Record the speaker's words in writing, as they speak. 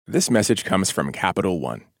This message comes from Capital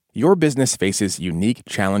One. Your business faces unique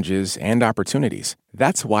challenges and opportunities.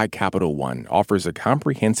 That's why Capital One offers a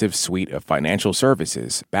comprehensive suite of financial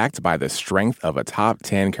services backed by the strength of a top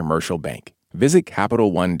 10 commercial bank. Visit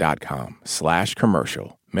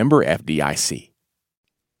CapitalOne.com/commercial. Member FDIC.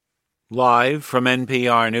 Live from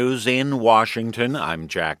NPR News in Washington, I'm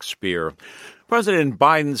Jack Speer. President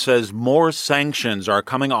Biden says more sanctions are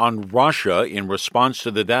coming on Russia in response to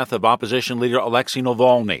the death of opposition leader Alexei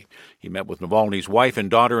Navalny. He met with Navalny's wife and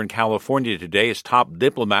daughter in California today. His top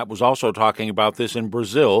diplomat was also talking about this in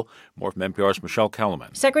Brazil. More from NPR's Michelle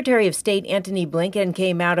Kellerman. Secretary of State Antony Blinken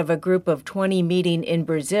came out of a group of 20 meeting in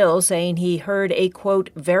Brazil saying he heard a,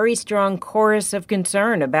 quote, very strong chorus of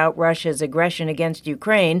concern about Russia's aggression against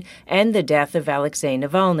Ukraine and the death of Alexei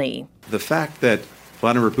Navalny. The fact that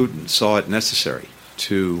Vladimir Putin saw it necessary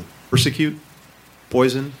to persecute,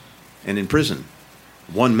 poison, and imprison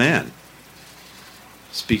one man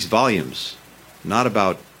speaks volumes, not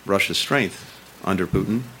about Russia's strength under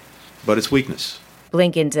Putin, but its weakness.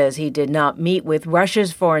 Blinken says he did not meet with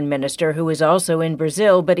Russia's foreign minister, who is also in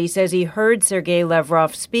Brazil, but he says he heard Sergei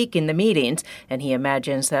Lavrov speak in the meetings, and he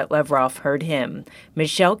imagines that Lavrov heard him.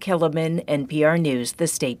 Michelle Kellerman, NPR News, the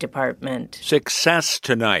State Department. Success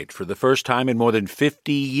tonight. For the first time in more than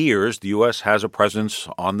 50 years, the U.S. has a presence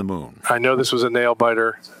on the moon. I know this was a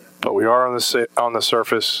nail-biter, but we are on the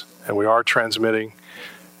surface, and we are transmitting,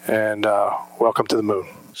 and welcome to the moon.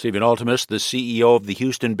 Stephen Altemus, the CEO of the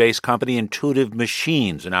Houston-based company Intuitive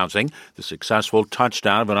Machines, announcing the successful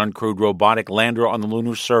touchdown of an uncrewed robotic lander on the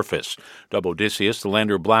lunar surface. Odysseus, the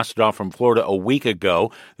lander blasted off from Florida a week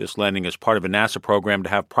ago. This landing is part of a NASA program to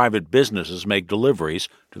have private businesses make deliveries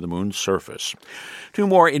to the moon's surface. 2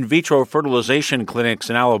 more in vitro fertilization clinics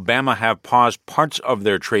in Alabama have paused parts of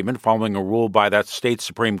their treatment following a rule by that state's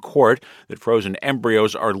Supreme Court that frozen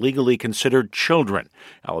embryos are legally considered children.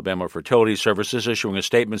 Alabama Fertility Services issuing a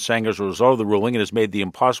statement saying as a result of the ruling, it has made the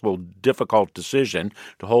impossible difficult decision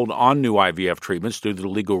to hold on new IVF treatments due to the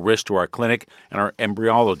legal risk to our clinic and our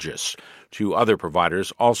embryologists. 2 other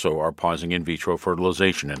providers also are pausing in vitro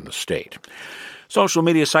fertilization in the state. Social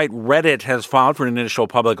media site Reddit has filed for an initial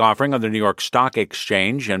public offering on the New York Stock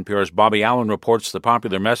Exchange. NPR's Bobby Allen reports the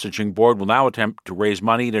popular messaging board will now attempt to raise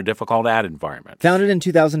money in a difficult ad environment. Founded in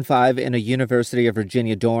 2005 in a University of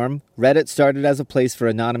Virginia dorm, Reddit started as a place for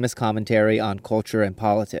anonymous commentary on culture and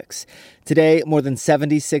politics. Today, more than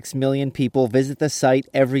 76 million people visit the site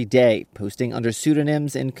every day, posting under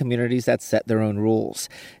pseudonyms in communities that set their own rules.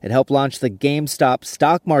 It helped launch the GameStop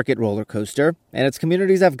stock market roller coaster, and its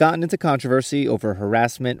communities have gotten into controversy over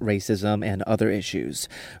harassment, racism, and other issues.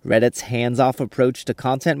 Reddit's hands-off approach to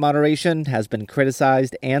content moderation has been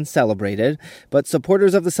criticized and celebrated, but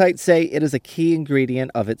supporters of the site say it is a key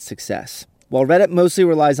ingredient of its success. While Reddit mostly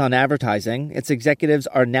relies on advertising, its executives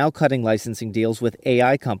are now cutting licensing deals with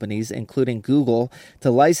AI companies, including Google,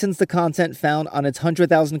 to license the content found on its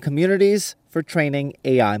 100,000 communities for training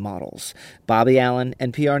AI models. Bobby Allen,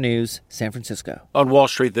 NPR News, San Francisco. On Wall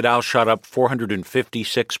Street, the Dow shot up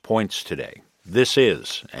 456 points today. This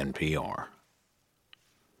is NPR.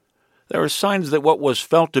 There are signs that what was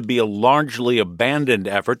felt to be a largely abandoned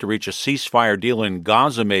effort to reach a ceasefire deal in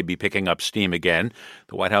Gaza may be picking up steam again.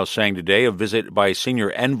 The White House saying today a visit by a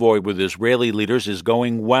senior envoy with Israeli leaders is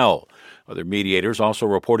going well. Other mediators also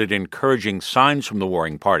reported encouraging signs from the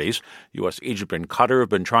warring parties. U.S., Egypt, and Qatar have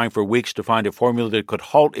been trying for weeks to find a formula that could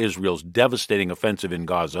halt Israel's devastating offensive in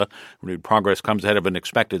Gaza. Renewed progress comes ahead of an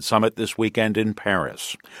expected summit this weekend in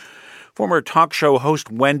Paris. Former talk show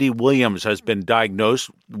host Wendy Williams has been diagnosed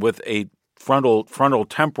with a frontal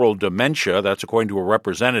temporal dementia. That's according to her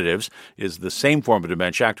representatives, is the same form of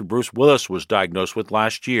dementia actor Bruce Willis was diagnosed with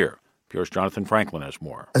last year. NPR's Jonathan Franklin has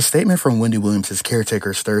more. A statement from Wendy Williams'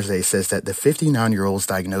 caretakers Thursday says that the 59-year-old's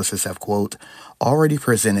diagnosis have, quote, already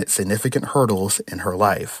presented significant hurdles in her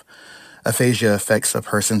life. Aphasia affects a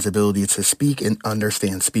person's ability to speak and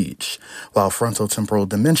understand speech, while frontotemporal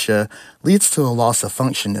dementia leads to a loss of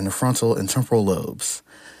function in the frontal and temporal lobes.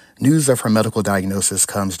 News of her medical diagnosis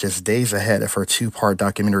comes just days ahead of her 2-part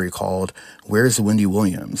documentary called Where's Wendy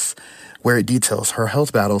Williams?, where it details her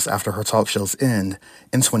health battles after her talk show's end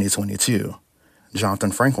in 2022.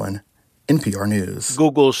 Jonathan Franklin, NPR News.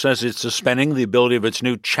 Google says it's suspending the ability of its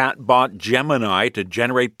new chatbot Gemini to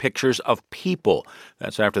generate pictures of people.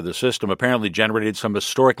 That's after the system apparently generated some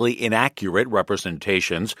historically inaccurate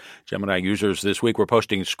representations. Gemini users this week were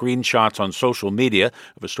posting screenshots on social media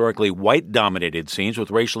of historically white-dominated scenes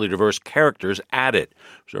with racially diverse characters added.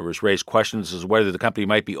 Observers raised questions as to whether the company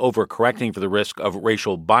might be overcorrecting for the risk of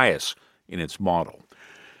racial bias in its model.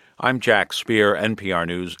 I'm Jack Speer, NPR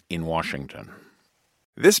News in Washington.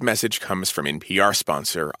 This message comes from NPR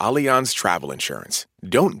sponsor Allianz Travel Insurance.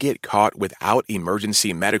 Don't get caught without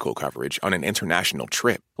emergency medical coverage on an international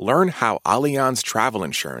trip. Learn how Allianz Travel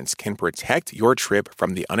Insurance can protect your trip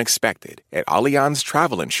from the unexpected at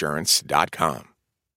AllianzTravelInsurance.com.